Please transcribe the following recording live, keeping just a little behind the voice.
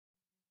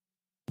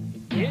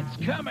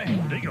It's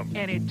coming. Dig 'em.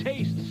 And it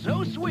tastes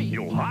so sweet.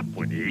 You'll hop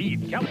when you eat.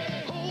 Yum.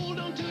 Hold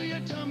on to your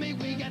tummy,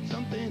 we got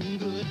something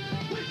good.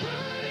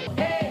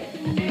 Hey,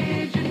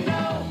 did you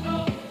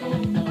know?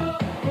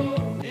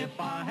 If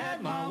I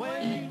had my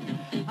way,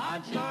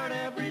 I'd start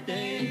every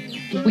day.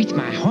 With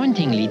my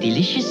hauntingly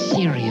delicious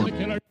cereal.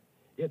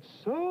 It's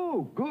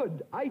so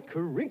good, I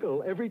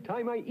crinkle every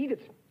time I eat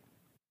it.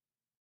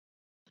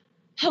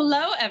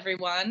 Hello,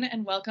 everyone,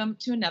 and welcome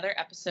to another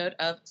episode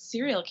of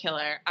Serial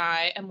Killer.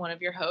 I am one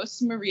of your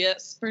hosts, Maria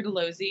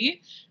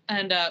Spertolozzi,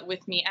 and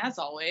with me, as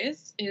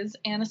always, is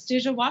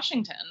Anastasia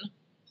Washington.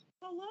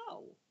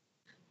 Hello.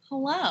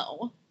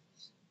 Hello.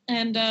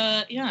 And,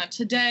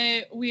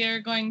 today we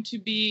are going to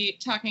be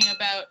talking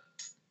about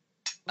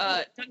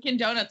Dunkin'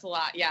 Donuts a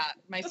lot. Yeah,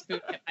 my spoon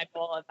hit my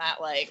bowl, and that,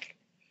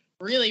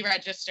 really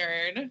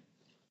registered.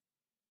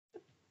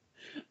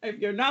 If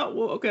you're not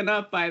woken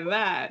up by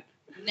that,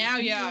 Now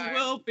you you are.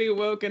 will be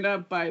woken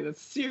up by the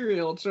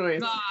cereal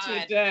choice God.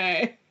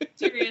 today.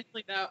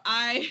 Seriously though,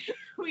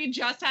 we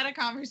just had a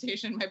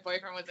conversation. My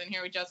boyfriend was in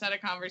here. We just had a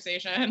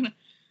conversation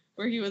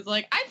where he was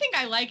like, "I think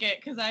I like it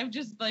because I've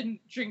just been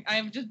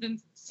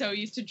so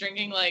used to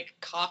drinking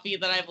coffee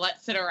that I've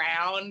let sit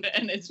around,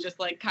 and it's just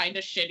kind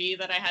of shitty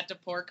that I had to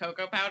pour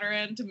cocoa powder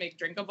in to make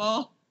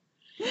drinkable."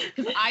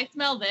 Because I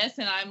smell this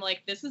and I'm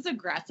like, this is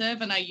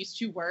aggressive, and I used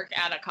to work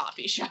at a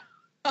coffee shop.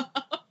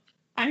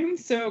 I'm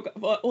so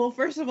well.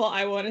 First of all,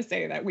 I want to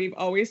say that we've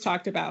always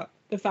talked about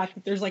the fact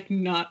that there's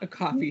not a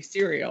coffee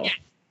cereal,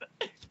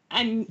 Yes.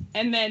 and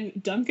then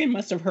Dunkin'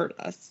 must have heard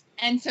us.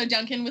 And so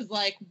Dunkin' was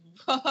like,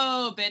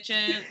 "Whoa,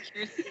 bitches,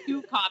 here's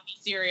 2 coffee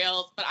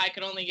cereals, but I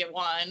could only get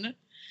one."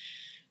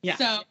 Yeah.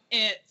 So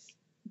it's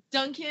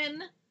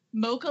Dunkin'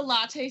 Mocha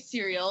Latte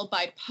cereal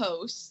by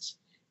Post,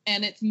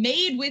 and it's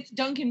made with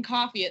Dunkin'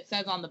 coffee, it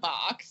says on the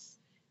box.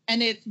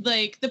 And it's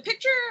the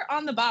picture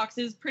on the box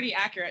is pretty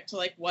accurate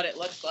to what it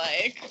looks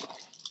like.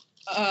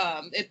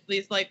 It's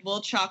these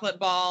little chocolate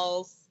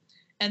balls,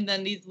 and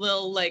then these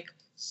little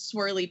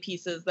swirly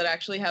pieces that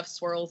actually have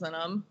swirls in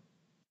them.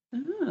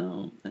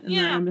 Oh, and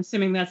Yeah. I'm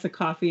assuming that's the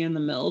coffee and the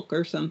milk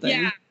or something.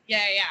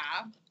 Yeah.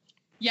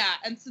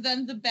 And so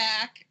then the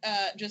back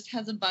just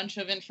has a bunch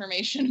of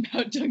information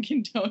about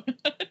Dunkin' Donuts.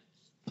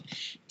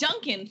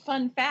 Dunkin'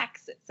 fun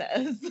facts, it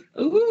says.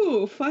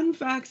 Ooh, fun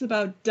facts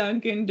about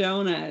Dunkin'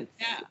 Donuts.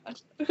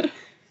 Yeah.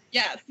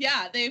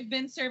 Yes, they've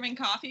been serving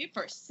coffee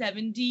for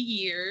 70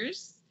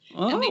 years.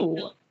 And they Oh.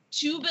 sell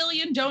 2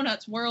 billion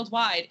donuts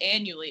worldwide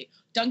annually.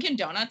 Dunkin'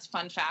 Donuts,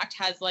 fun fact,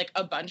 has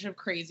a bunch of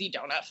crazy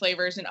donut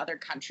flavors in other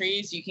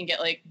countries. You can get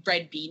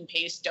red bean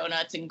paste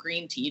donuts and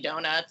green tea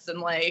donuts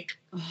and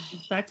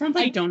That sounds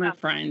like Donut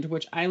Friend,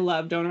 which I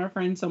love Donut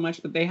Friend so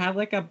much, but they have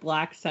a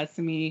black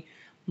sesame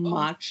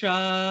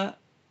matcha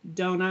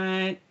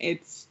donut.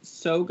 It's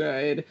so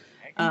good.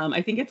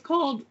 I think it's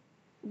called,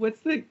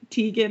 what's the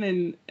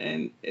Tegan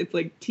and it's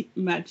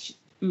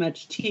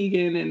much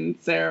Tegan and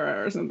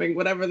Sarah or something,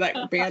 whatever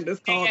that band is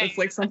called.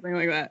 It's something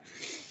like that.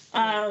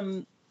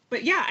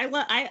 But yeah,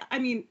 I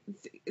mean,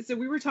 so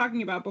we were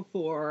talking about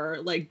before,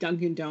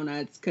 Dunkin'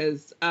 Donuts,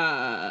 because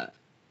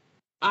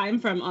I'm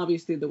from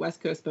obviously the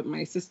West Coast, but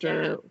my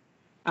sister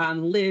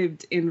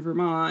lived in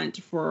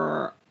Vermont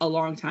for a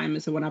long time.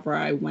 And so whenever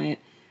I went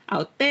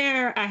out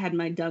there, I had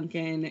my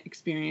Dunkin'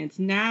 experience.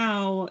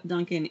 Now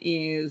Dunkin'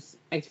 is,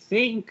 I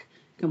think,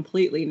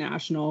 completely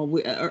national,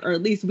 or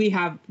at least we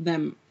have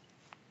them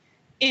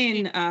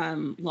in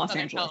Los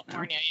Southern Angeles,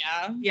 California,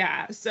 now.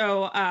 Yeah.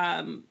 So,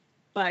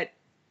 but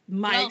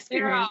my experience.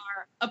 There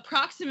are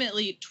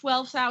approximately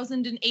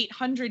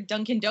 12,800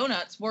 Dunkin'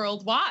 Donuts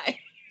worldwide.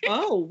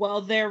 Oh,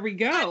 well, there we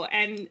go.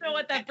 And I don't know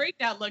what that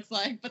breakdown looks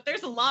like, but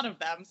there's a lot of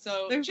them.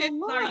 So there's a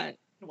lot.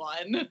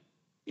 One.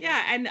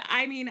 Yeah, and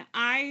I mean,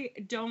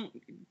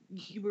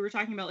 we were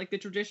talking about the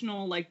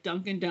traditional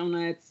Dunkin'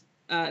 Donuts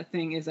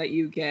thing is that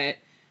you get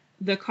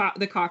the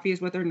coffee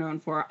is what they're known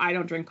for. I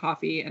don't drink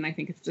coffee, and I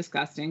think it's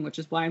disgusting, which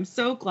is why I'm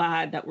so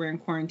glad that we're in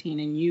quarantine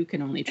and you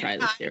can only try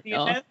this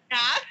cereal. You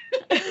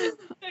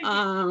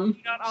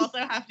don't also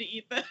have to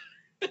eat this.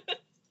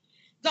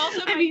 It's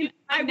also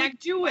I would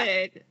do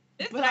it,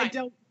 but I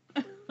don't.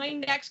 My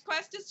next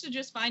quest is to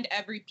just find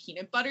every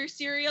peanut butter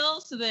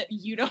cereal so that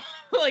you don't,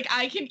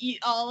 I can eat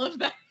all of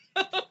them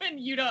and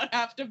you don't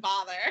have to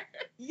bother.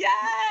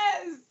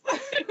 Yes!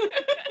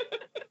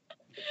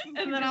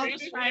 And then I'll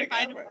just try and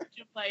find a bunch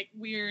of,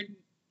 weird,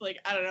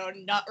 I don't know,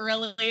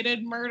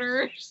 nut-related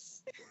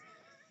murders.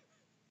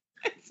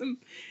 And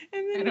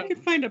then you can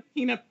find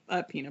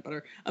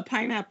a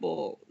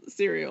pineapple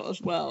cereal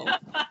as well.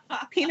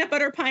 Peanut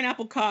butter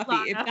pineapple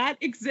coffee. If that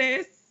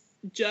exists,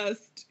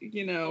 just,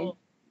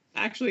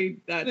 actually,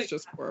 that's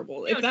just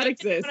horrible. If that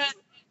exists.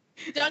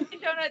 Dunkin'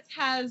 Donuts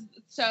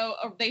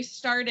they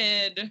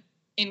started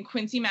in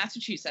Quincy,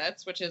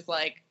 Massachusetts, which is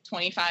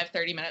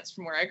 25-30 minutes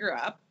from where I grew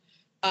up.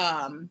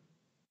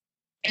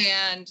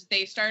 And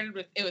they started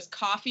with, it was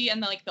coffee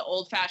and the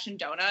old-fashioned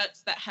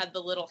donuts that had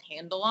the little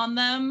handle on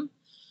them.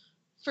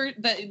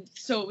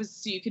 So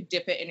you could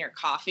dip it in your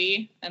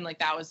coffee, and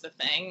that was the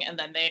thing. And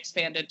then they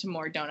expanded to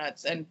more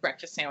donuts and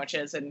breakfast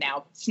sandwiches, and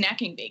now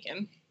snacking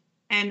bacon.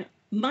 and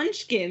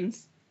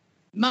Munchkins.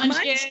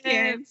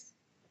 Munchkins.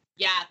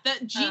 Yeah,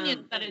 the genius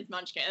that is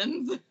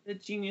Munchkins. The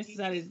genius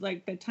that is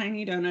like the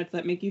tiny donuts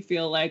that make you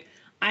feel like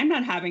I'm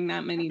not having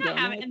that many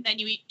donuts. And then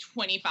you eat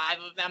 25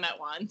 of them at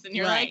once, and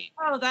you're Right.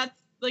 like, oh, that's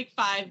like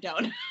 5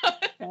 donuts.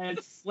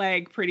 That's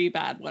like pretty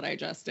bad what I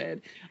just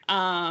did.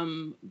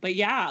 But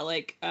yeah,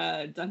 like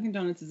Dunkin'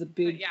 Donuts is a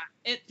big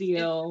it's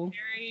deal. It's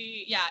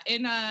very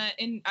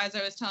in as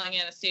I was telling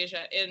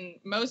Anastasia, in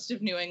most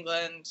of New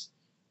England,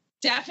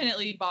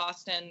 definitely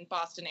Boston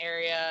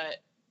area,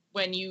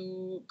 when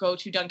you go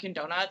to Dunkin'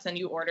 Donuts and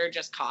you order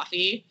just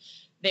coffee,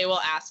 they will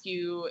ask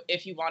you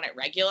if you want it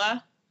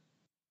regular.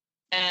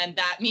 And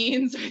that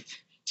means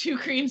 2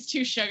 creams,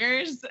 2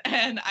 sugars.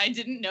 And I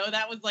didn't know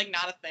that was like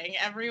not a thing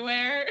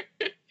everywhere.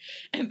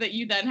 And that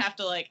you then have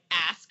to like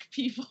ask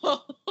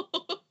people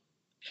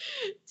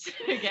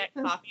to get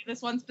coffee.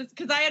 This one's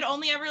because I had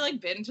only ever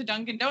like been to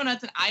Dunkin'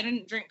 Donuts and I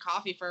didn't drink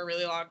coffee for a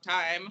really long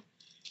time.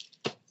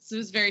 So it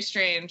was very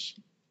strange.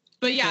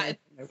 But yeah,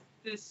 it's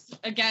this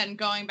again,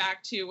 going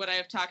back to what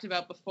I've talked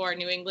about before,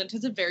 New England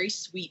has a very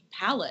sweet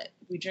palate.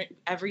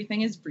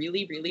 Everything is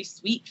really, really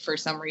sweet for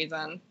some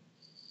reason.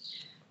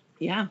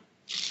 Yeah.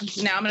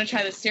 So now I'm going to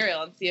try the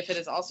cereal and see if it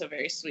is also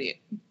very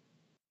sweet.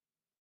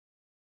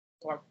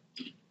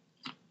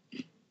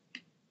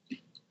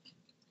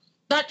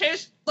 That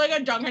tastes like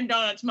a Dunkin'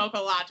 Donuts mocha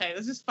latte.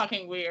 This is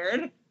fucking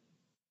weird.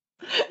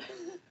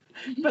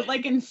 But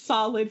like in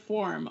solid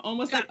form.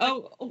 Almost like,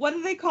 what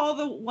do they call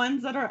the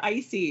ones that are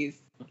ices?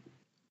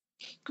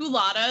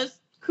 Culottes.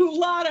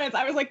 Culottes.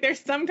 I was like, there's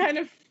some kind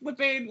of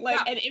flipping like,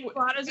 and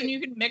culottes, and you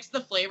can mix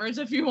the flavors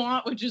if you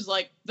want, which is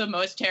like the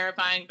most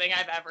terrifying thing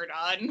I've ever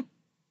done.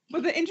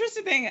 But the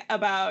interesting thing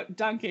about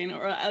Dunkin',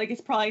 or like it's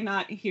probably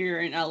not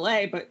here in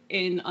LA, but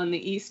on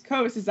the East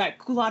Coast, is that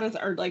culottes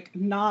are like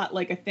not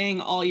like a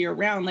thing all year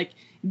round. Like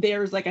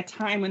there's like a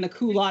time when the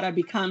culotta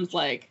becomes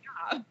like,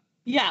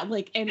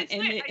 like and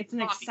it's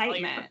an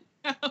excitement.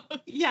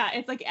 Yeah,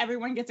 it's like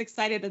everyone gets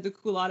excited that the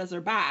culottes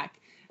are back,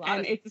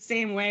 and it's the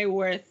same way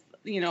with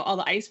all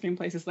the ice cream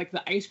places. Like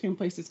the ice cream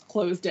places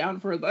close down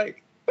for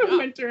like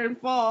winter and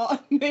fall,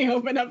 and they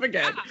open up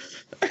again.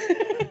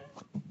 Yeah.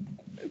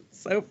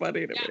 So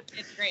funny to me.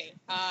 It's great.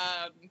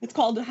 It's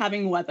called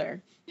having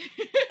weather.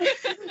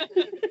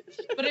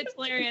 But it's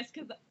hilarious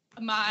because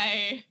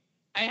I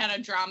had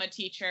a drama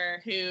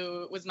teacher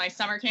who was my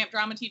summer camp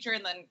drama teacher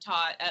and then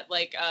taught at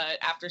like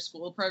a after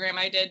school program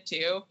I did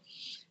too.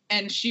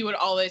 And she would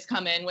always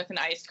come in with an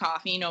iced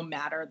coffee no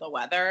matter the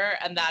weather.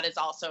 And that is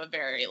also a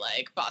very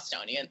like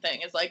Bostonian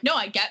thing. It's like, no,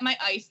 I get my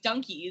iced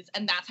Dunkies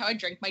and that's how I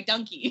drink my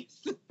Dunkies.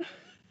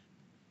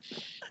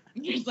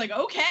 It's like,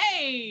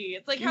 okay.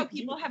 It's like how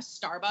people have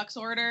Starbucks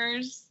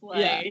orders.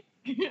 Like,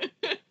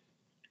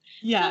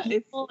 yeah,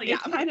 it's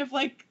kind of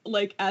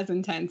like as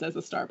intense as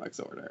a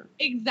Starbucks order.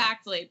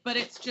 Exactly. But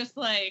it's just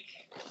like,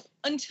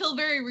 until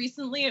very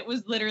recently, it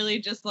was literally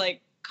just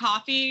like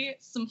coffee,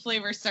 some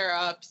flavor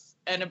syrups,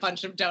 and a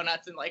bunch of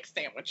donuts and like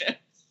sandwiches.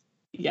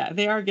 Yeah,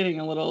 they are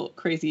getting a little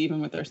crazy even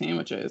with their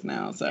sandwiches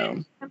now.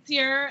 So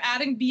here,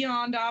 adding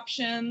beyond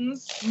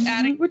options,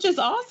 which is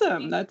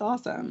awesome. That's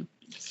awesome.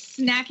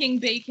 Snacking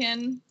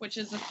bacon, which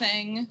is a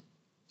thing.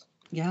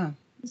 Yeah.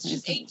 It's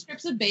just 8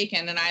 strips of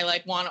bacon, and I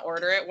like want to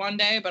order it one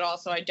day, but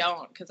also I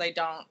don't, because I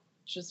don't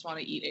just want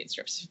to eat 8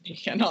 strips of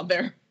bacon on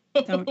there.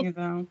 Don't you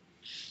though?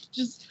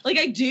 Just like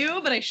I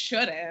do, but I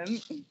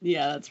shouldn't.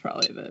 Yeah, that's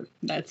probably the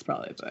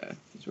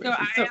situation.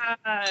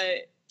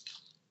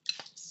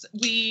 So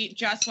we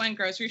just went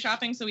grocery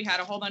shopping, so we had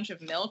a whole bunch of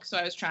milk. So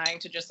I was trying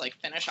to just like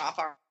finish off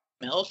our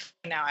milk.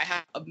 Now I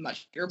have a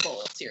much bigger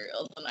bowl of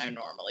cereal than I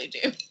normally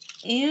do.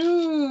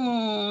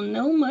 Ew,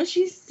 no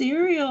mushy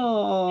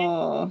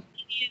cereal.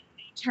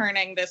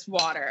 Turning this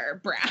water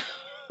brown.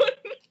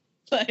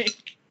 Like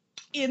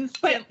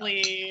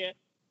instantly.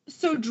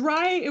 So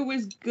dry, it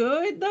was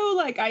good though.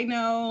 Like I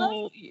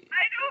know.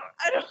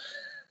 I don't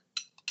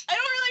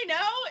really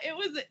know.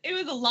 It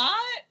was a lot.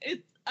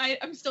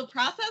 I'm still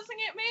processing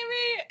it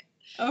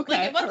maybe. Okay.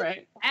 Like, it wasn't all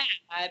right.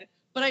 bad,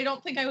 but I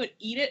don't think I would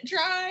eat it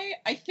dry.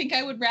 I think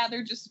I would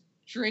rather just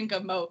drink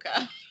a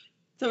mocha.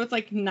 So it's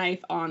like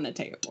knife on the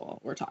table.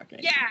 We're talking.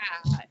 Yeah.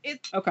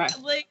 It's okay.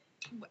 Like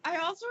I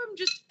also am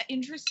just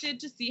interested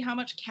to see how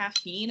much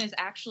caffeine is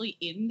actually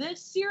in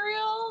this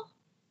cereal.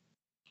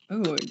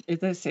 Oh,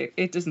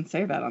 it doesn't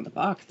say that on the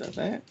box, does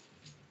it?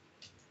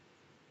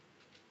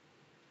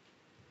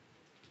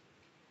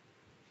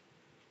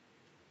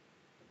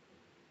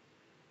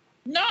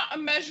 Not a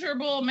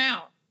measurable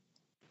amount.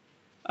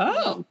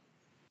 Oh. So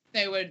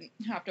they would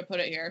have to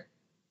put it here.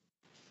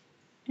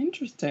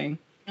 Interesting.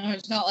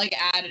 It's not like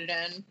added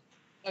in.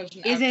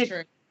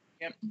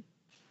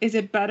 Is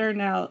it better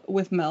now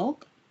with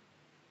milk?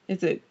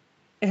 Has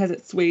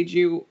it swayed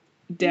you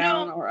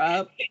down or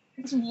up?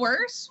 It's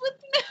worse with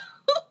milk.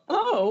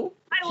 Oh,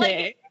 I like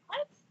it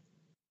less,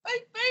 I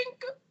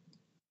think.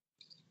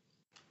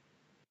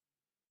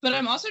 But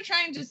I'm also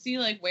trying to see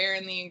like where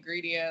in the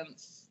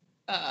ingredients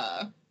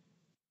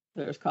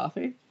there's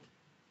coffee.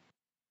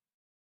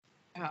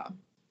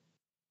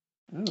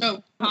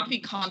 Oh, coffee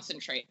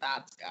concentrate.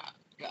 That's got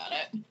Got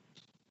it.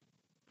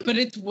 But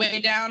it's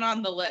way down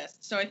on the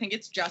list, so I think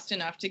it's just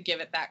enough to give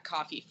it that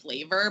coffee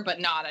flavor,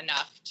 but not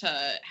enough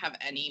to have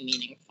any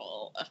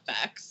meaningful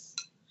effects.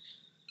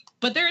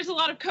 But there is a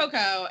lot of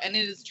cocoa, and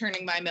it is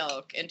turning my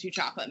milk into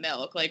chocolate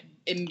milk, like,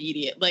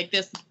 immediate. Like,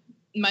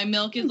 my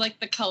milk is, like,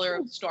 the color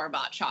of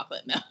store-bought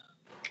chocolate milk.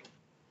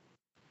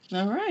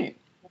 All right.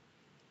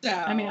 So,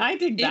 I mean, I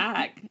dig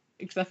that,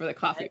 except for the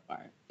coffee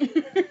part.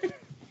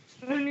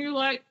 when you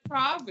like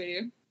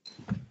coffee,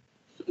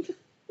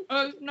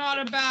 it's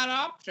not a bad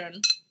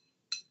option.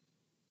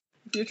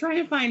 If you're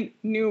trying to find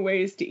new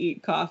ways to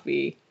eat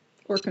coffee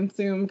or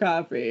consume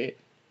coffee,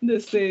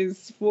 this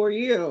is for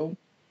you.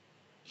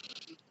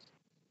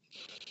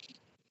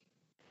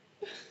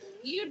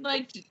 You'd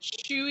like to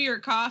chew your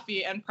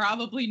coffee and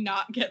probably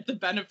not get the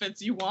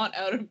benefits you want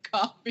out of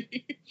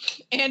coffee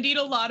and eat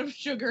a lot of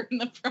sugar in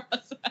the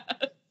process.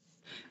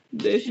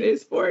 This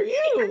is for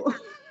you.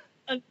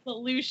 A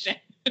solution.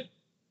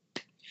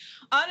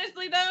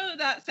 Honestly, though,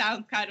 that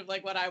sounds kind of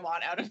like what I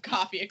want out of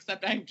coffee,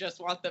 except I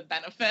just want the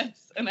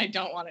benefits, and I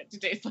don't want it to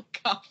taste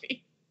like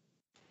coffee.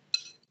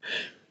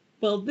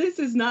 Well, this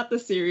is not the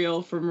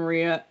cereal for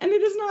Maria, and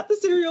it is not the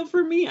cereal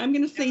for me. I'm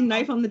going to say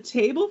knife on the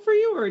table for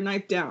you, or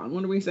knife down?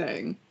 What are we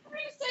saying? I'm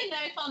going to say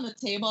knife on the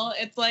table.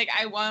 It's like,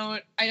 I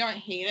don't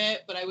hate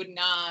it, but I would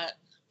not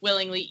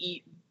willingly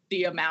eat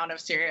the amount of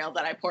cereal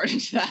that I poured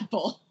into that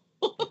bowl.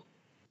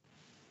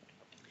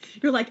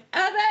 You're like,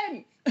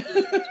 Evan!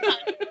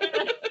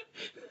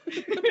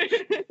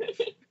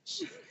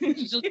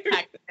 Just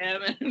text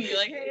him and be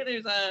like, hey,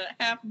 there's a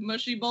half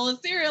mushy bowl of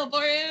cereal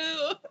for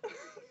you.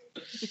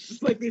 It's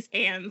just like these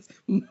hands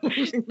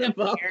moving the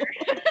bowl.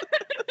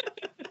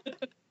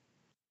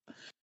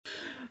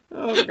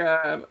 Oh,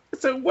 God.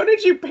 So what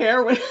did you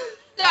pair with?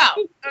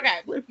 So, okay,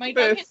 my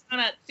this? Dunkin'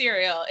 Donuts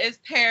cereal is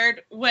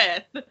paired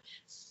with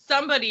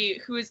somebody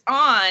who is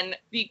on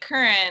the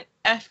current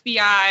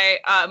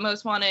FBI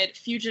most wanted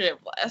fugitive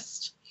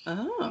list.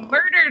 Oh.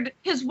 Murdered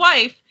his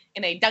wife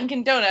in a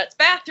Dunkin' Donuts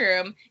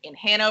bathroom in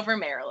Hanover,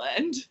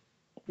 Maryland.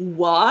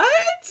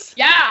 What?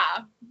 Yeah.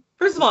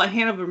 First of all,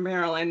 Hanover,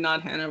 Maryland,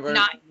 not Hanover,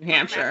 New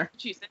Hampshire.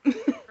 Massachusetts.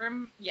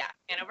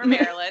 Hanover,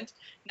 Maryland.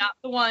 Not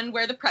the one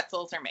where the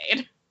pretzels are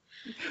made.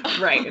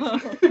 Right.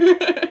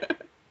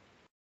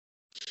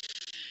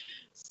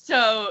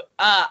 So,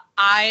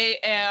 I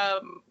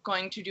am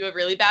going to do a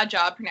really bad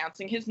job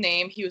pronouncing his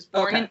name. He was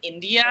born in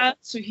India,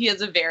 so he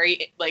has a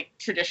very, like,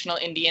 traditional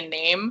Indian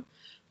name.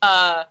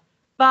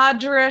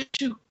 Bhadresh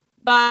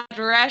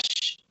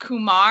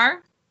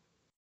Kumar.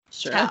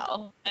 Sure.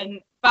 Patel.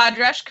 And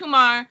Bhadresh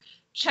Kumar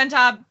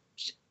Chentab.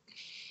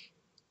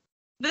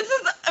 This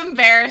is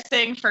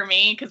embarrassing for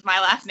me because my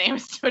last name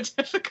is so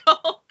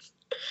difficult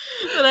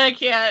that I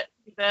can't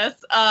do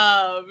this.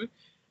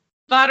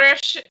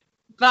 Bhadresh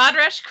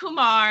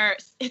Kumar.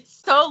 It's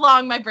so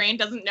long, my brain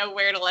doesn't know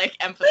where to, like,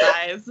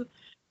 emphasize.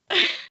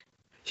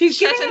 She's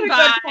giving it a good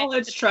Chetan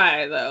college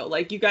try, though.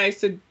 Like, you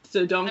guys,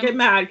 so don't get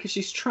mad because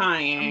she's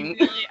trying.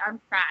 I'm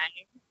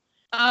trying.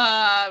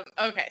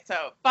 Okay,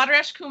 so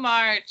Bhadresh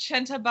Kumar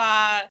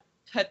Chentabha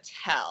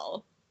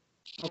Patel.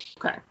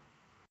 Okay.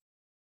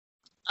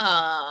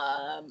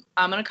 I'm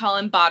gonna call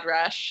him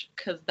Bhadresh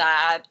because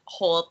that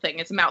whole thing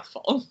is a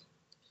mouthful.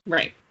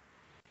 Right.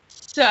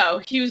 So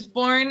he was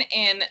born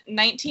in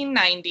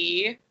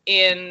 1990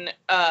 in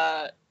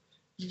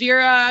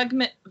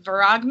Viramgam,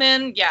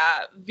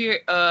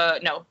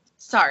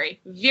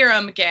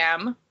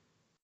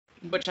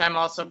 which I'm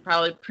also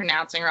probably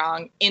pronouncing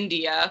wrong,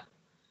 India,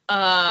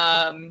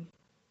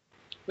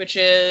 which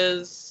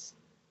is,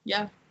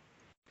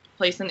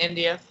 place in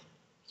India.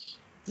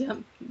 Yep.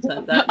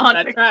 On That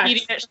Wikipedia, tracks.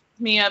 it shows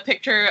me a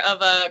picture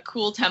of a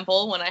cool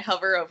temple when I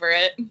hover over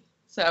it,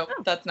 so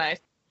that's nice.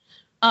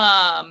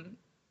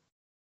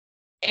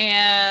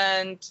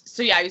 And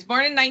so, he was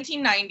born in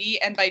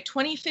 1990, and by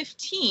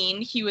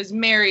 2015, he was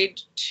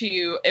married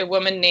to a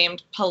woman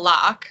named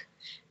Palak,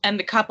 and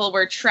the couple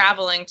were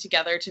traveling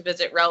together to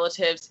visit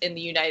relatives in the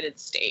United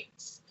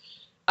States.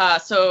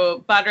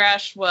 So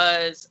Bhadresh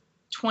was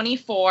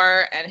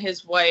 24, and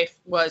his wife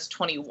was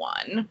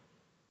 21.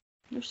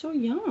 They're so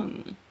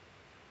young.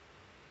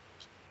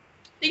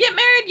 They get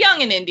married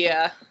young in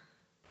India.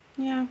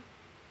 Yeah.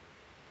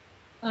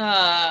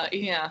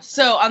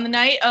 So on the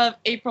night of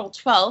April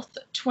 12th,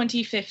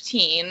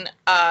 2015,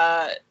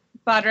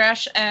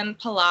 Bhadresh and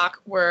Palak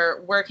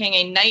were working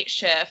a night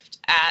shift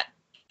at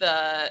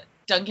the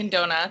Dunkin'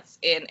 Donuts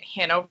in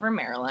Hanover,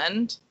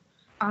 Maryland.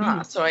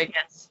 So I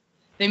guess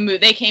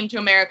they came to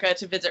America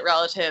to visit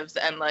relatives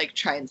and, like,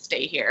 try and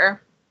stay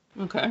here.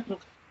 Okay.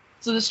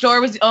 So the store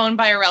was owned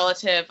by a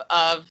relative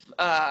of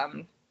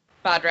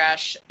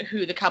Bhadresh,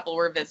 who the couple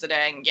were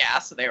visiting. Yeah,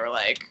 so they were,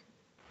 like,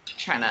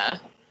 trying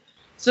to...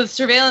 So the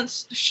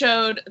surveillance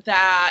showed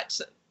that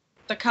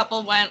the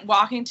couple went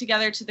walking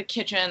together to the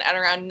kitchen at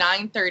around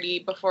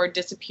 9:30 before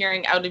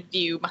disappearing out of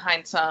view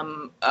behind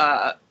some,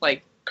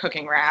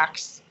 cooking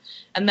racks.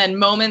 And then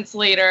moments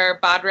later,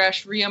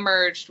 Bhadresh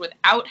reemerged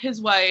without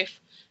his wife,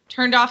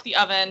 turned off the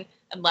oven,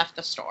 and left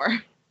the store.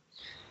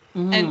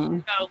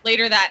 And so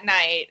later that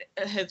night,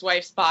 his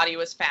wife's body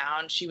was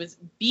found. She was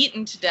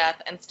beaten to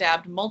death and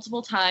stabbed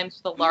multiple times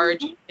with a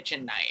large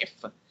kitchen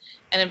knife.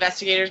 And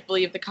investigators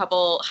believe the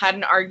couple had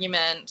an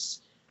argument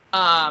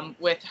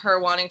with her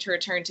wanting to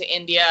return to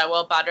India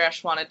while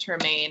Bhadrash wanted to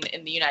remain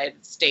in the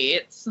United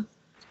States.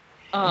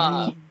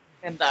 And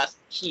thus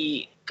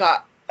he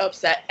got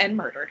upset and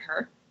murdered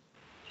her.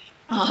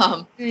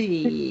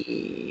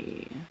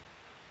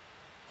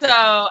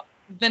 So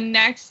the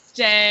next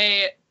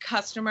day,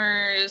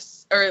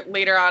 customers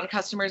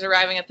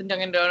arriving at the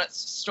Dunkin' Donuts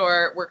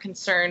store were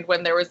concerned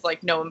when there was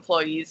like no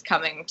employees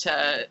coming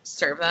to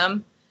serve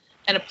them.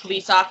 And a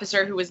police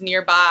officer who was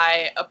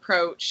nearby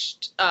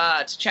approached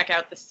to check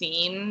out the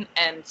scene,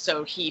 and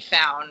so he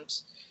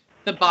found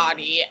the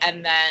body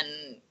and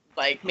then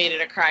like made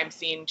it a crime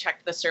scene,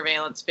 checked the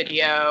surveillance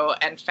video,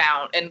 and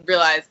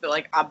realized that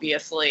like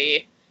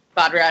obviously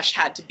Bhadrash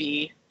had to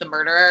be the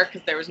murderer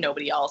because there was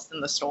nobody else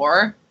in the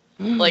store.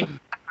 Like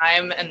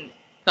time, and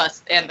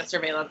the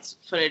surveillance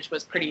footage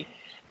was pretty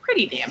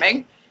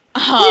damning.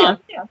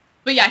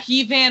 But yeah,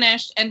 he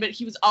vanished, but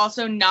he was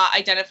also not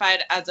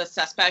identified as a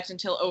suspect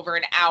until over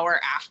an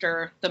hour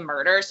after the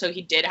murder, so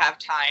he did have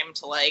time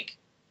to like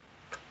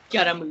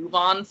get a move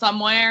on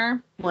somewhere.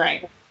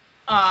 Right.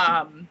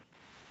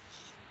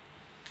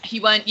 He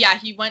went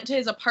to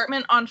his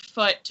apartment on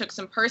foot, took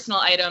some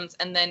personal items,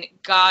 and then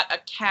got a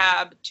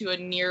cab to a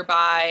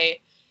nearby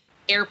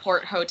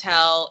airport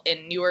hotel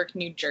in Newark,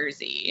 New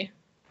Jersey.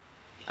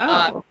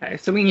 Oh, okay.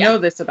 So we know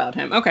this about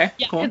him. Okay,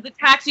 yeah, cool. because the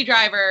taxi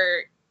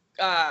driver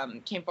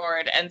came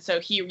forward, and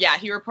so he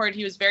reported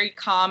he was very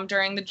calm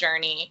during the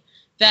journey.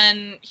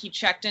 Then he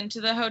checked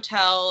into the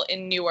hotel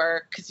in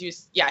Newark because he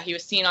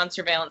was seen on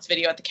surveillance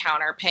video at the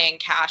counter paying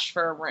cash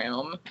for a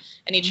room,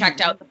 and he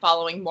checked out the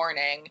following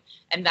morning,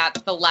 and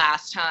that's the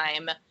last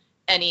time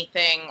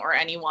anything or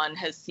anyone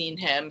has seen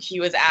him. He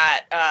was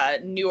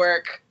at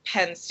Newark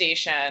Penn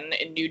Station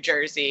in New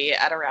Jersey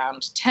at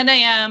around 10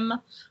 a.m.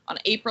 on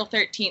April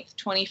 13th,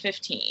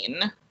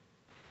 2015.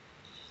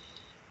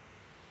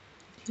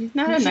 He's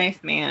not a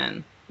nice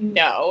man.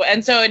 No,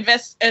 and so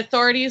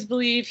authorities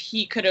believe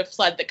he could have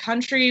fled the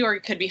country, or he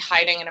could be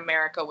hiding in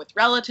America with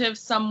relatives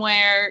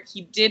somewhere.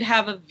 He did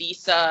have a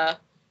visa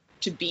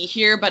to be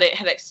here, but it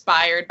had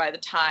expired by the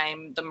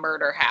time the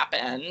murder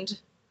happened.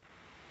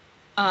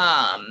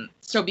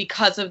 So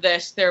because of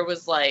this, there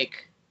was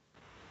like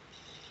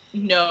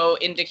no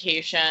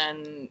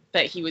indication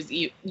that he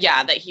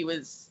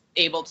was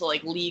able to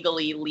like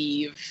legally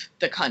leave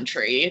the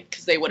country,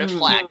 because they would have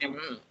flagged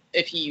him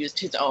if he used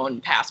his own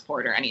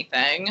passport or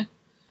anything.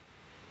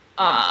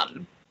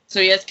 So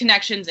he has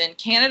connections in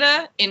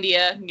Canada,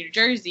 India, New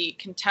Jersey,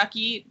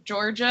 Kentucky,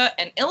 Georgia,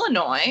 and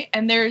Illinois,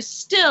 and there's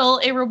still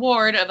a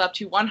reward of up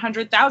to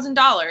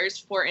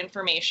 $100,000 for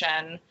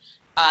information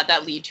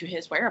that lead to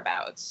his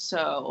whereabouts.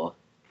 So,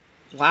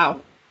 wow.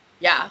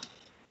 Yeah.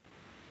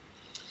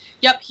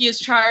 Yep, he is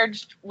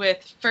charged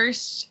with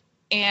first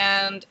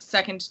and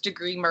second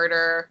degree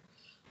murder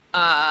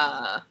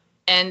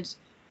and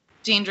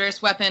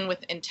dangerous weapon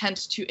with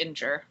intent to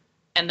injure,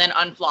 and then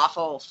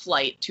unlawful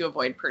flight to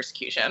avoid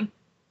persecution.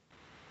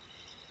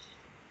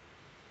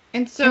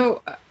 And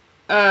so,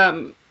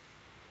 how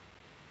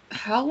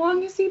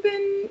long has he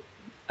been?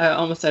 I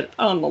almost said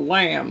on the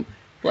lam,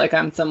 like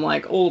I'm some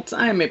like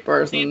old-timey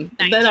person.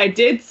 Then I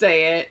did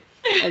say it,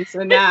 and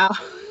so now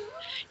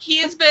he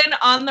has been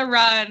on the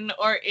run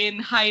or in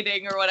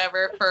hiding or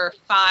whatever for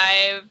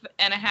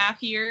 5.5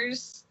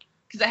 years,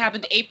 because it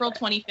happened April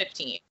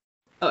 2015.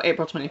 Oh,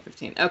 April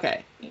 2015.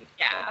 Okay.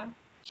 Yeah.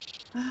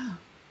 Oh.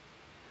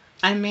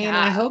 I mean,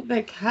 Yeah. I hope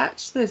they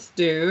catch this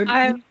dude.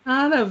 I- He's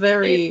not a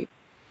very.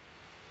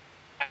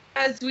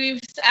 As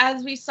we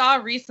saw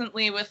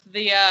recently with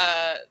the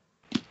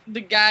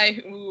guy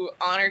who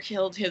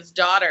killed his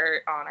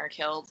daughters,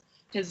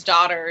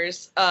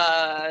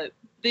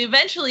 they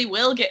eventually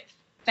will get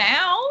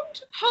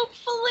found,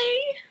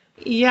 hopefully.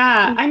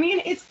 Yeah, I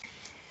mean,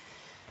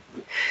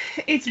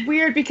 it's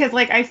weird because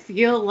like I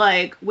feel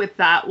like with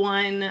that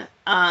one,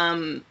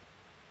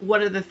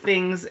 one of the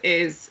things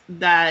is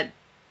that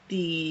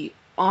the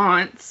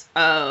aunts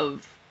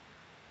of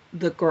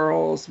the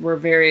girls were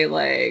very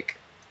like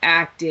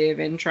active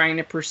in trying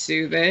to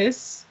pursue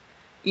this,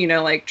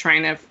 like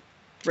trying to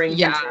bring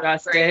him to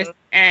justice.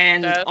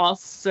 And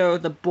also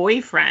the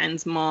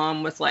boyfriend's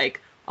mom was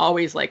like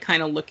always like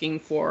kind of looking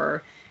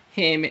for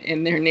him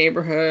in their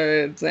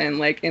neighborhoods and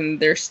like in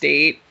their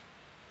state.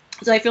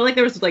 So I feel like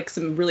there was like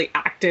some really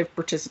active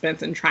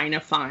participants in trying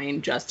to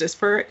find justice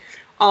for it.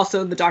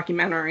 Also the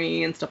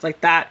documentary and stuff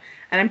like that.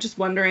 And I'm just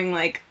wondering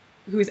like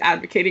who's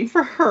advocating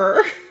for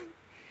her.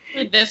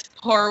 This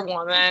poor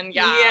woman.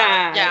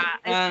 Yeah.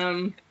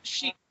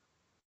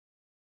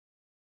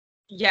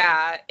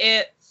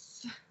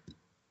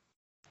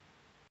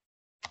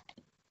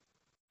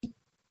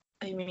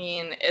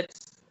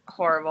 It's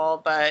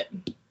horrible, but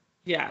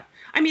yeah.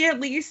 I mean,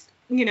 at least,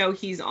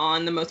 he's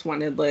on the most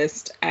wanted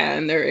list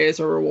and there is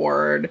a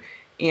reward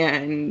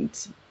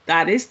and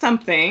that is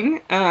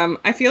something.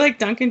 I feel like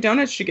Dunkin'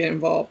 Donuts should get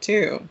involved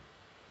too.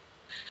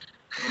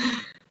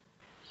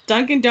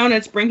 Dunkin'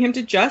 Donuts, bring him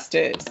to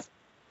justice.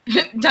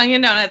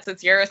 Dunkin' Donuts,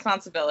 it's your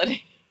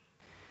responsibility.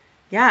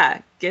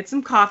 Yeah, get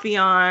some coffee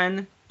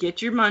on,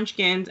 get your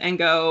munchkins, and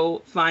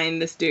go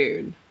find this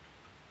dude.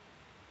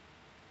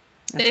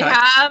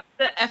 The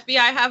FBI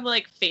have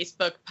like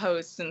Facebook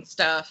posts and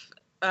stuff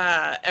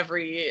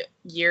every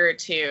year or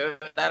two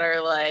that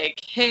are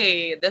like,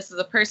 hey, this is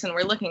a person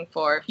we're looking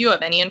for. If you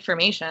have any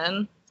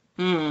information.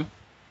 Hmm.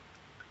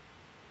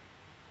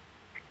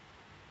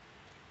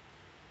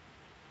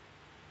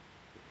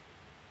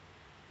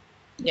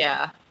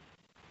 Yeah.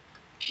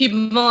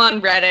 People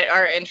on Reddit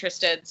are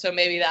interested, so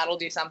maybe that'll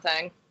do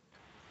something.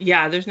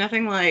 Yeah, there's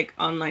nothing like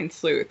online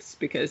sleuths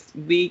because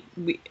we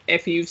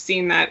if you've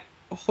seen that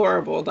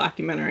horrible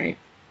documentary,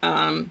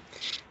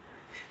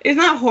 it's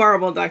not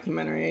horrible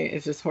documentary,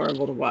 it's just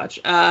horrible to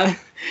watch. Don't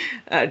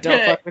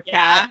fuck with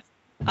cats.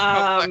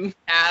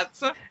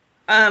 Cats.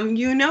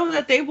 You know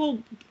that they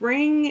will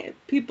bring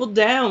people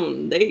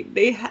down.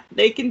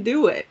 They can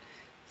do it.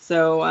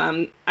 So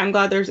I'm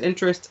glad there's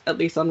interest, at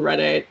least on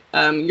Reddit.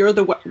 You're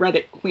the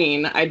Reddit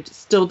queen. I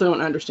still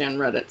don't understand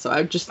Reddit, so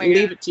I just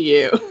leave it to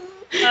you.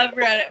 Love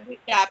Reddit.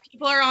 Yeah,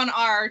 people are on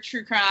our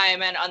true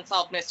crime and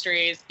unsolved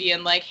mysteries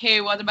being like,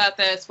 hey, what about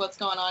this? What's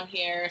going on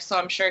here? So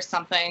I'm sure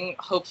something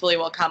hopefully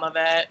will come of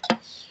it.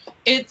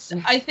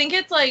 I think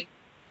it's like,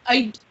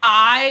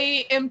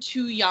 I am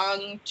too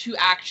young to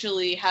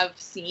actually have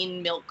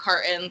seen milk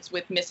cartons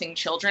with missing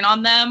children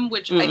on them,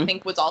 which I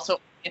think was also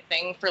a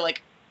thing for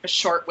like a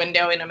short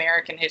window in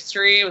American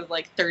history. It was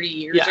like 30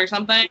 years or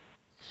something.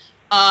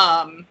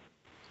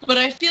 But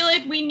I feel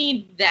like we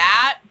need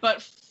that,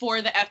 but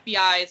for the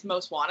FBI's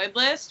most wanted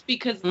list,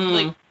 because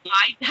like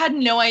I had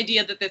no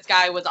idea that this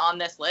guy was on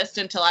this list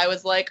until I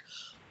was like,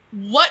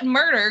 what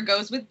murder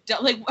goes with,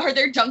 like, are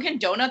there Dunkin'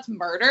 Donuts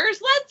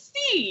murders? Let's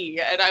see.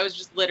 And I was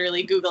just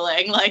literally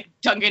Googling like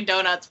Dunkin'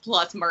 Donuts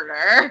plus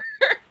murder.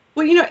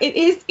 Well, you know, it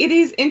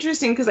is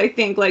interesting because I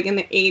think like in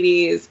the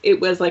 80s it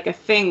was like a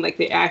thing, like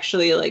they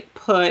actually like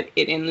put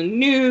it in the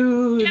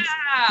news.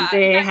 Yeah,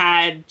 they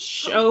had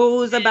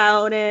shows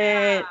about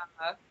it.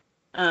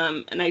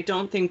 Yeah. And I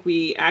don't think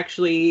we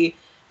actually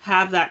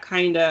have that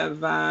kind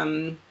of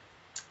I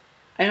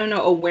don't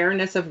know,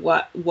 awareness of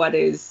what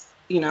is,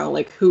 you know,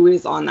 like who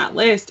is on that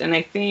list. And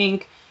I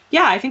think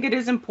it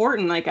is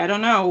important. Like, I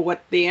don't know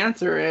what the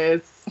answer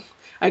is.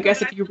 I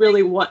guess if you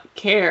really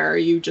care,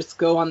 you just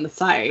go on the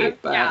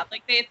site. But yeah,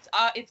 like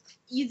it's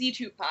easy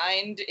to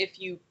find if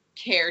you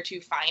care to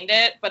find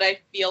it. But I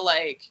feel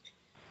like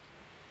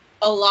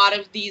a lot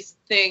of these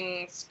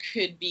things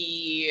could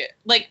be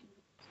like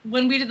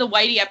when we did the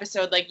Whitey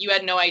episode. Like you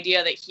had no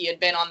idea that he had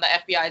been on the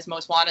FBI's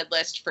most wanted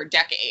list for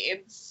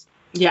decades.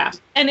 Yeah.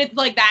 And it's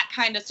like that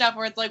kind of stuff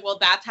where it's like, well,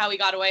 that's how he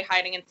got away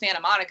hiding in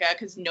Santa Monica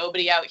because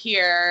nobody out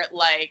here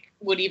like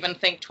would even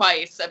think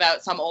twice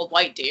about some old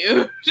white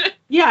dude.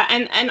 Yeah,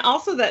 and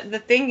also the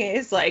thing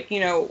is, like,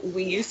 you know,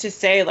 we used to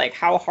say like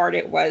how hard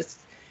it was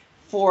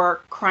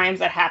for crimes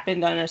that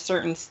happened in a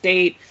certain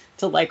state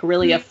to like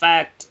really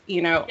affect,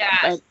 you know,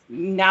 like,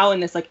 now in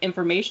this like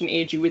information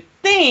age, you would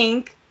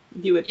think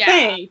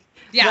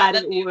that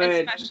it would,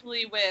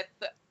 especially with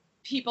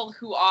people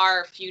who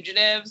are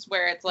fugitives,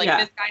 where it's like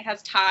this guy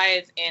has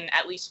ties in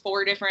at least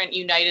 4 different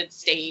United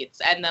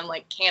States and then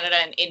like Canada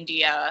and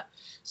India.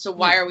 So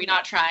why are we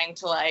not trying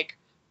to like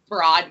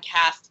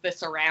broadcast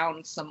this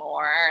around some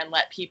more and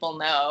let people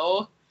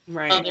know?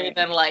 Right. Other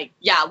than like,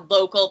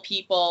 local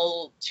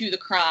people to the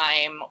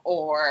crime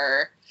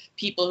or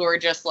people who are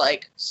just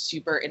like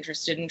super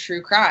interested in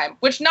true crime,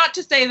 which not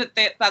to say that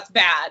that's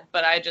bad,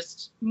 but I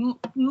just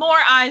more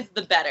eyes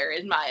the better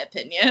in my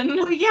opinion.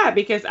 Well, yeah,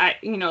 because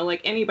you know,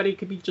 like anybody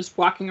could be just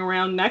walking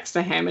around next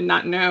to him and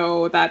not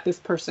know that this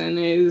person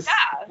is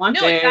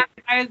wanted. No,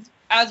 exactly.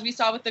 As we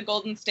saw with the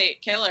Golden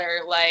State Killer,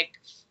 like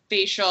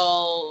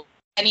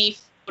any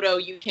photo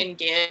you can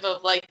give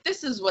of like,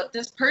 this is what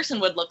this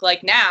person would look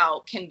like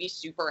now can be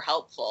super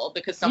helpful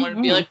because someone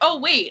would be like, oh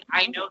wait,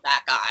 I know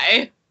that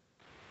guy.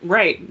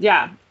 Right.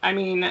 Yeah. I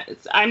mean,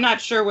 I'm not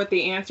sure what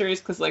the answer is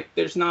because, like,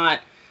 there's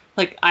not,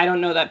 like, I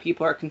don't know that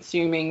people are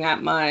consuming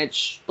that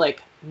much,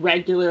 like,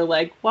 regular,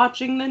 like,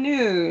 watching the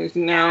news,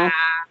 you know?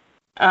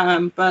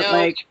 But, no,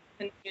 like,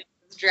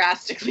 it's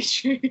drastically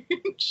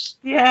changed.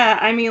 Yeah.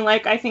 I mean,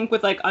 like, I think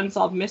with, like,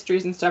 unsolved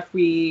mysteries and stuff,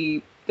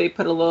 they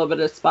put a little bit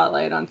of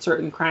spotlight on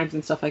certain crimes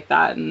and stuff like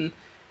that. And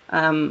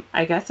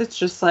I guess it's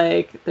just,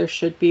 like, there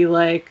should be,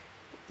 like,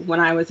 when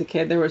I was a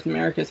kid, there was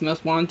America's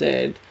Most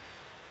Wanted.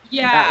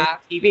 Yeah.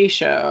 That was a TV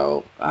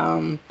show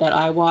that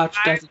I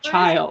watched as a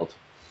child.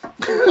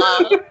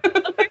 Love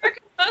America's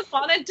Most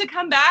Wanted to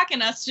come back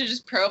and us to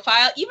just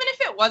profile, even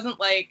if it wasn't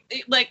like,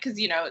 because,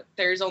 you know,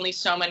 there's only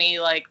so many,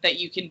 like, that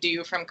you can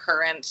do from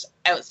current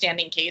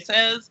outstanding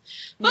cases.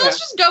 But let's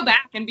just go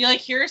back and be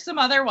like, here are some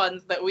other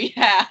ones that we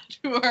had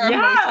who are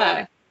most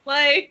wanted.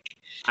 Like,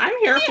 I'm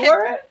here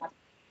for it.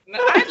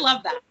 I'd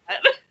love that.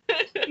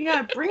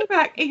 Yeah, bring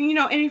back, and, you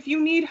know, and if you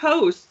need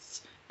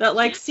hosts that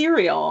like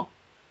cereal,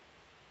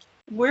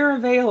 we're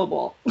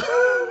available.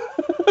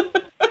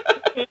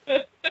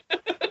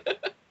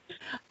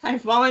 I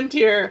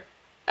volunteer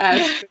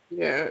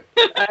Attribute.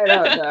 I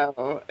don't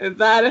know. Is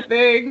that a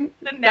thing?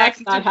 The That's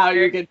next not how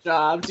you year. get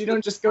jobs. You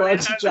don't just go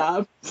into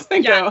jobs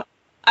and Yeah. go,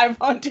 I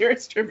volunteer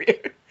as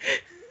tribute.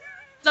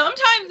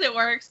 Sometimes it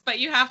works, but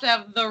you have to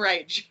have the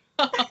right job.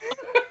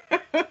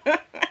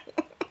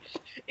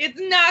 It's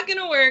not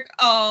gonna work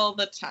all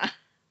the time.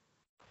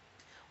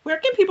 Where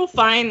can people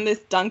find this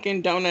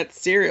Dunkin' Donuts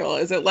cereal?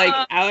 Is it like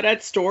out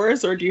at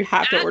stores, or do you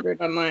have to order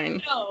it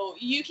online? No,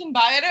 you can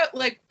buy it at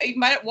you can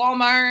buy it at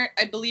Walmart.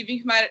 I believe you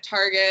can buy it at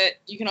Target.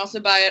 You can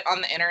also buy it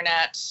on the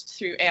internet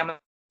through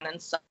Amazon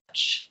and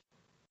such.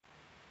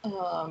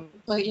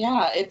 But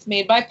yeah, it's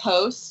made by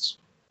Post.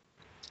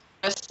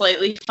 A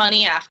slightly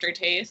funny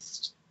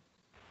aftertaste.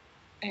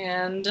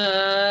 And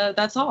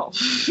that's all.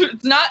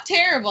 It's not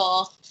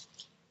terrible,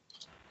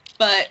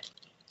 but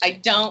I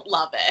don't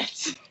love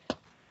it.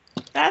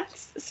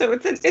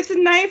 It's a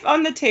knife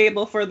on the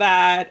table for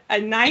that. A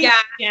knife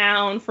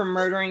down for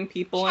murdering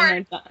people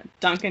in a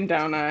Dunkin'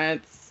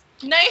 Donuts.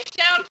 Knife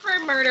down for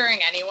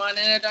murdering anyone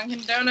in a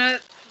Dunkin'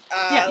 Donuts.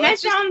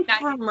 Knife down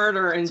for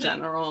murder in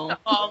general. To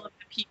all of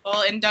the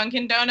people in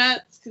Dunkin'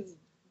 Donuts because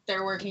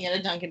they're working at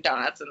a Dunkin'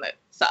 Donuts and it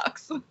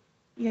sucks.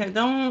 Yeah,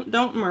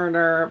 don't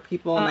murder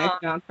people.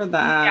 Knife down for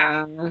that.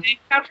 Yeah, knife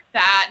down for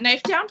that.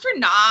 Knife down for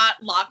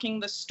not locking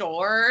the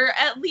store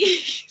at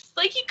least.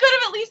 Like, he could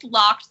have at least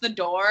locked the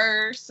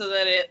door so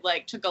that it,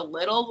 like, took a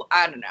little,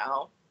 I don't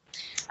know.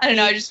 I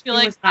just feel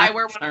like if I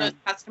were one of those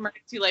customers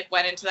who, like,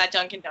 went into that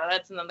Dunkin'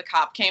 Donuts and then the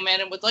cop came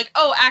in and was like,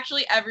 oh,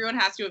 actually, everyone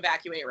has to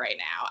evacuate right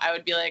now. I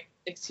would be like,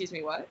 excuse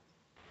me, what?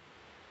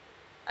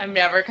 I'm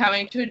never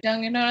coming to a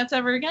Dunkin' Donuts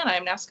ever again. I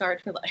am now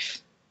scarred for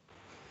life.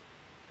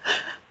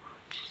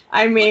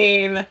 I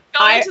mean,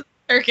 going to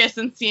the circus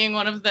and seeing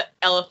one of the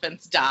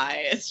elephants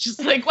die. It's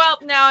just like, well,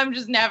 now I'm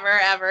just never,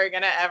 ever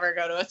going to ever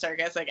go to a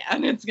circus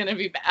again. It's going to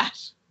be bad.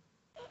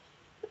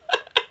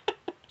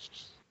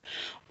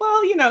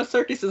 Well, you know,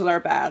 circuses are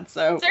bad,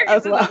 so Circuses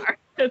as well. are.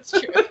 That's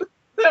true.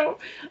 So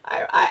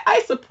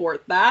I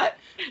support that.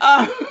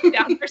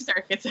 Down for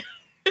circuses.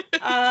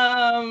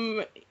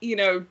 You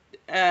know,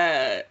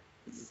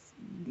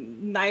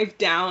 knife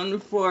down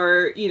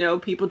for, you know,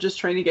 people just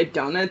trying to get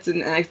donuts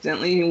and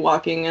accidentally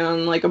walking in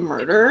on like a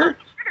murder.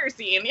 Murder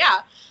scene,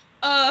 yeah.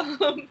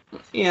 Like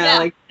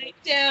knife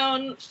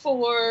down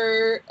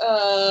for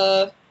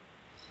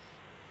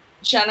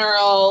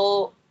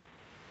general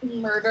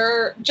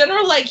murder,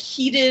 general like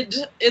heated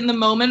in the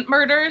moment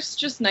murders,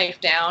 just knife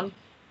down.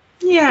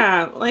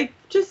 Yeah, like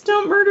just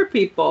don't murder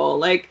people.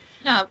 Like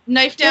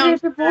knife down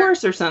for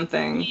divorce or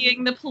something.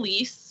 Being the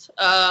police.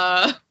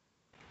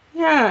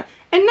 Yeah,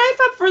 and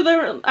knife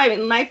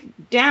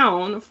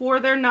down for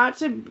there not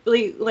to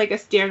be like a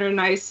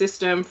standardized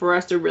system for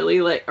us to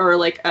really like, or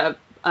like a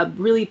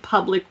really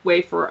public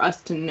way for us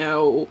to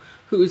know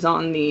who's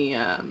on the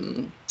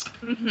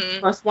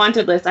most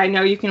wanted list. I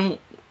know you can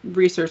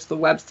research the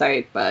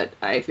website, but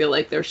I feel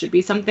like there should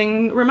be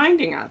something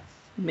reminding us,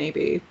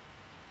 maybe.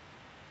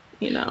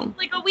 You know,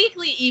 like a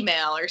weekly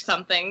email or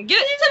something.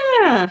 Get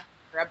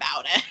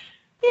about it.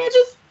 Yeah,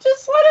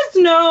 just let us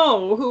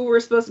know who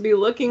we're supposed to be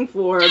looking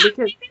for, because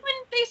maybe when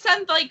they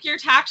send like your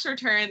tax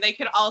return, they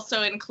could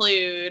also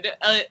include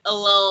a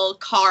little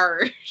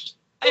card.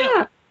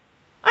 I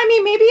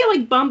mean, maybe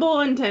like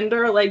Bumble and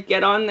Tinder, like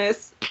get on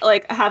this,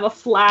 like have a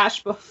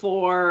flash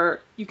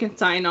before you can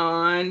sign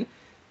on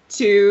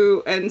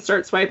to and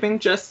start swiping,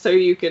 just so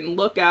you can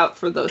look out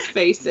for those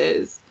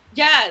faces.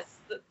 Yes,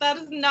 that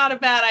is not a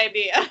bad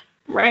idea.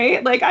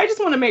 Right? Like, I just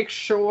want to make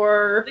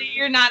sure that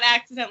you're not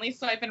accidentally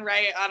swiping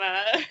right on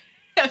a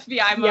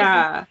FBI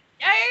moment.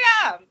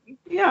 Yeah.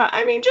 Yeah,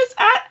 I mean, just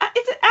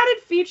it's an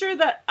added feature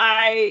that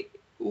I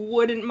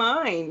wouldn't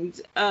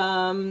mind.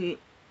 You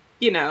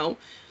know,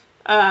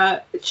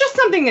 it's just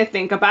something to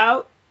think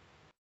about.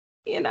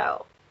 You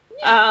know.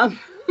 Yeah.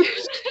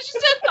 Just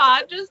a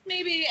thought. Just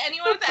maybe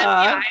anyone at the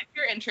FBI if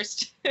you're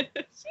interested.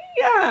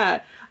 Yeah.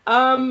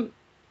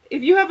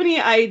 If you have any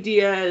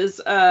ideas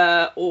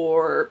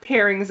or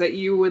pairings that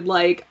you would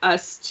like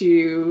us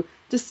to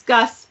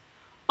discuss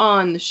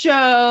on the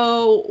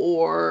show,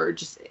 or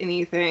just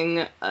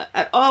anything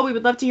at all, we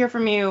would love to hear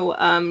from you.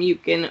 You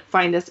can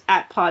find us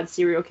at Pod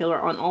Serial Killer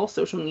on all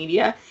social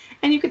media,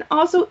 and you can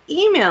also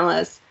email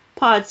us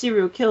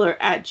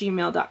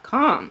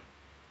podserialkiller@gmail.com.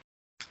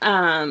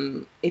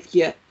 If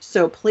you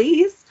so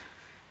please.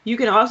 You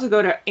can also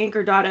go to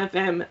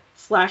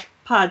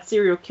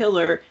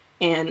anchor.fm/podserialkiller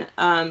and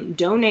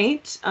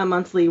donate a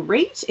monthly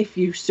rate if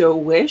you so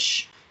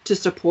wish to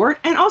support.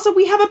 And also,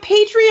 we have a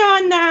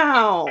Patreon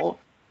now.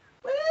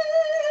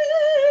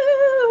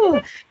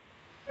 Woo!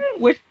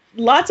 With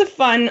lots of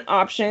fun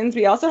options.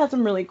 We also have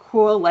some really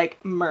cool like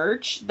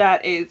merch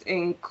that is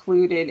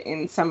included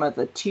in some of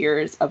the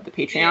tiers of the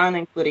Patreon,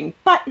 including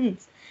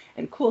buttons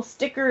and cool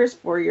stickers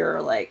for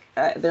your like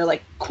they're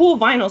like cool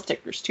vinyl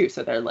stickers too,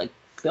 so they'll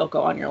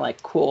go on your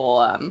like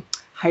cool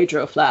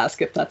hydro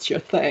flask if that's your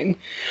thing.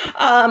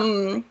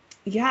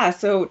 Yeah,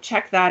 so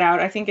check that out.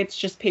 I think it's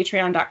just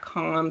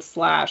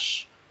patreon.com/Pod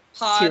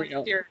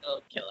Serial Killer.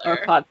 Or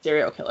Pod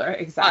Serial Killer,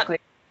 exactly.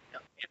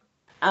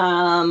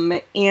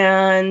 And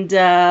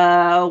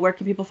where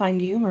can people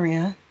find you,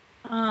 Maria?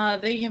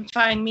 They can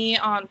find me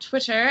on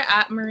Twitter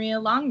at Maria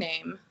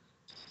Longname.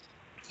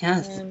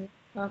 Yes. And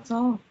that's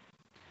all.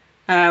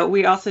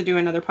 We also do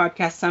another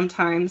podcast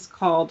sometimes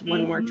called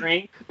One More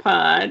Drink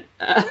Pod.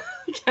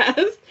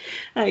 Yes.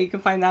 You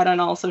can find that on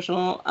all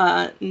social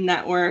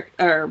network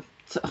or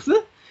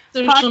Social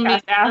podcast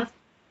media. apps,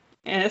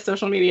 and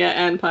social media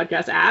and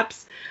podcast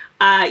apps.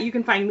 You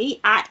can find me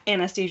at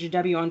Anastasia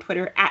W on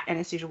Twitter, at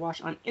Anastasia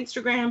Wash on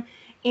Instagram.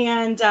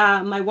 And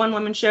my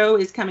one-woman show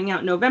is coming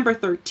out November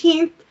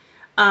 13th.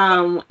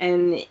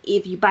 And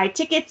if you buy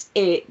tickets,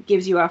 it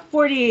gives you a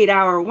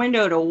 48-hour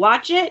window to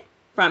watch it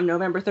from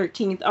November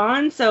 13th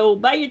on. So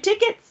buy your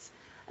tickets.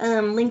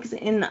 Links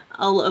in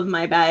all of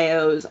my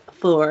bios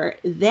for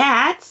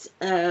that.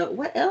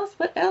 What else?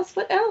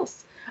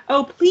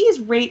 Oh, please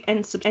rate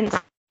and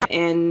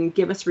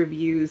give us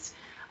reviews.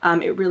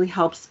 It really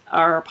helps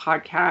our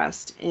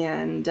podcast,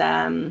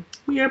 and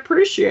we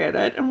appreciate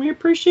it, and we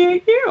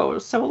appreciate you.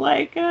 So,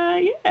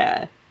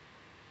 yeah.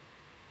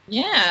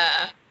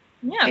 Yeah.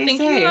 Stay Thank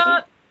safe. you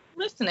for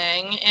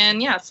listening.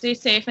 And yeah, stay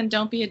safe and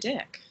don't be a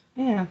dick.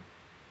 Yeah.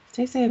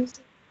 Stay safe.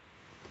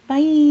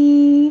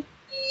 Bye.